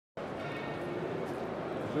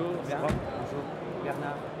Bonjour, Bernard. Bonjour,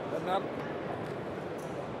 Bernard. Bernard.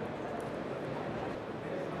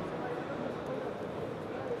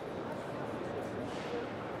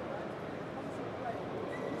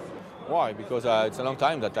 Why? Because it's a long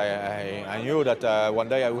time that I knew that one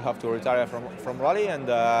day I would have to retire from rally, and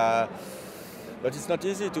but it's not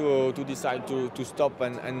easy to decide to stop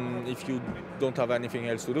and if you don't have anything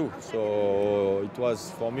else to do. So it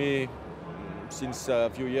was for me. Since a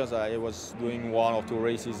few years, I was doing 1 or 2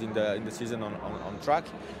 races in the season on track,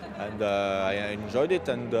 and I enjoyed it.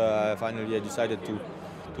 And finally, I decided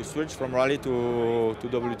to switch from rally to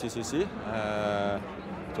WTCC.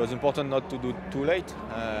 It was important not to do too late.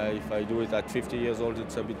 If I do it at 50 years old,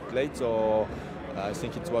 it's a bit late. So I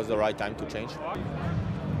think it was the right time to change.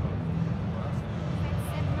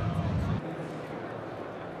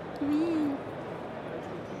 Oui.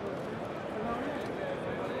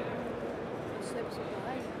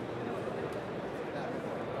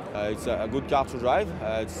 It's a good car to drive.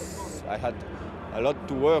 I had a lot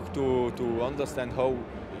to work to understand how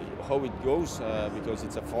it goes because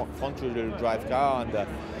it's a front-wheel drive car, and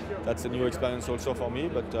that's a new experience also for me.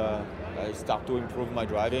 But I start to improve my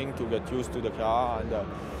driving, to get used to the car, and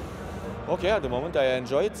okay, at the moment I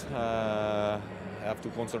enjoy it. I have to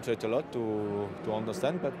concentrate a lot to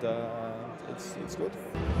understand, but it's good.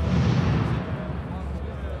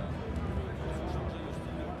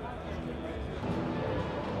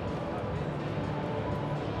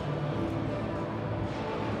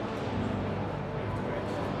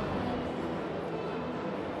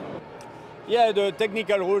 Yeah, the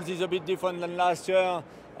technical rules is a bit different than last year.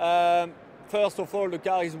 First of all, the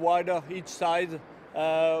car is wider each side,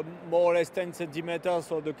 more or less 10 centimeters,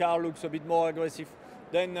 so the car looks a bit more aggressive.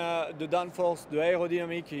 Then the downforce, the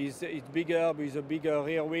aerodynamic is bigger with a bigger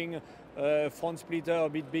rear wing, front splitter a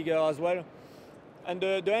bit bigger as well. And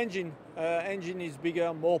the engine is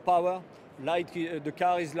bigger, more power, the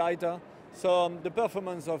car is lighter. So the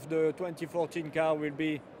performance of the 2014 car will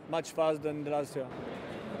be much faster than last year.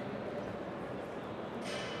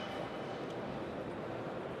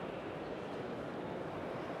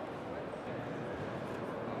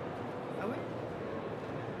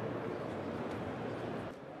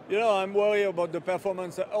 You know, I'm worried about the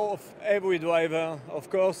performance of every driver. Of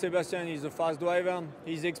course, Sebastian is a fast driver.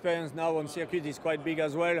 His experience now on circuit is quite big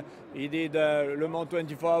as well. He did Le Mans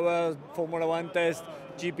 24 hours, Formula 1 test,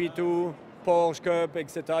 GP2, Porsche Cup,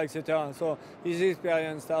 etc., etc. So his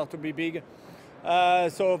experience starts to be big.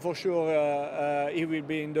 So for sure, he will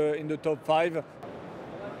be in the top 5.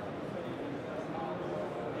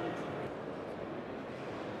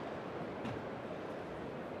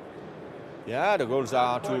 Yeah, the goals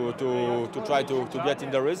are to try to get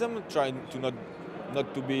in the rhythm, trying to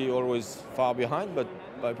not to be always far behind, but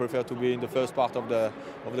I prefer to be in the first part of the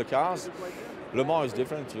cars. Le Mans is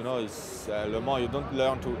different, you know. It's Le Mans. You don't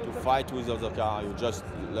learn to fight with other cars. You just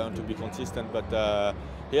learn to be consistent. But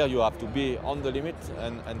here you have to be on the limit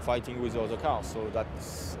and fighting with other cars. So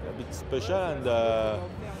that's a bit special. And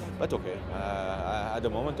but okay. At the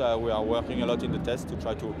moment, we are working a lot in the test to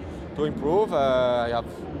try to improve. I have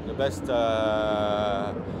the best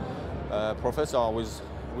professor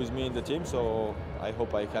with me in the team, so I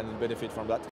hope I can benefit from that.